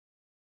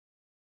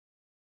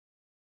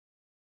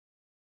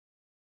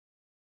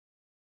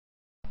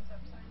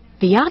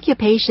The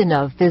occupation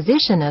of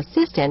physician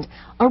assistant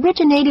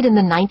originated in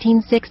the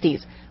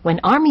 1960s when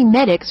Army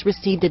medics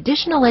received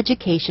additional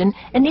education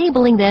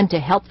enabling them to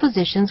help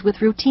physicians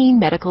with routine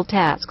medical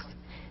tasks.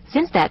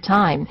 Since that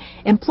time,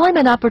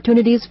 employment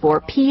opportunities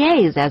for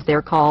PAs, as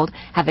they're called,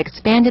 have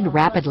expanded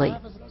rapidly.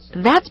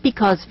 That's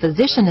because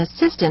physician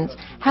assistants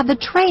have the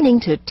training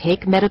to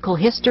take medical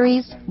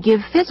histories, give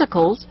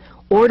physicals,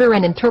 order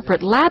and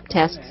interpret lab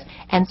tests,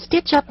 and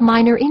stitch up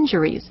minor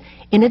injuries,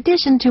 in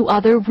addition to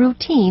other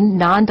routine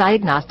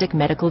non-diagnostic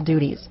medical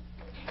duties.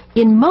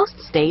 In most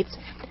states,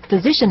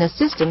 physician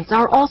assistants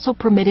are also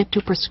permitted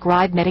to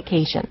prescribe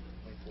medication.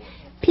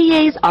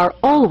 PAs are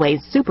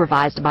always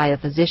supervised by a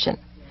physician,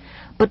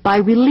 but by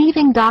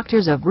relieving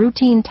doctors of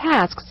routine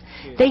tasks,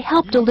 they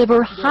help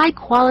deliver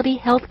high-quality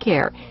health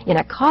care in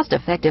a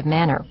cost-effective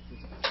manner.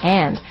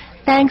 And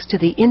thanks to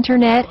the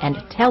internet and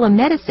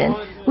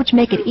telemedicine, which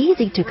make it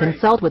easy to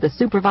consult with a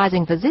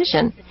supervising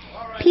physician,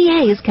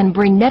 PAs can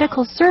bring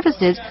medical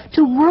services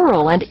to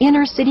rural and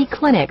inner-city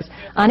clinics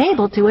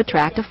unable to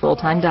attract a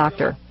full-time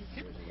doctor.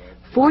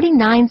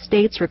 49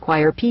 states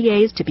require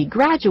PAs to be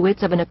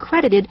graduates of an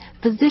accredited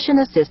physician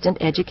assistant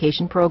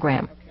education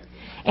program.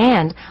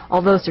 And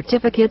although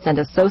certificates and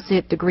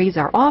associate degrees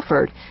are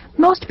offered,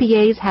 most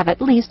PAs have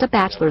at least a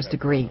bachelor's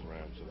degree.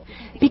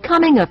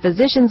 Becoming a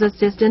physician's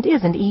assistant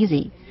isn't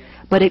easy,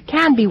 but it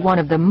can be one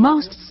of the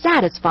most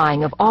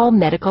satisfying of all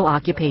medical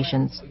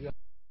occupations.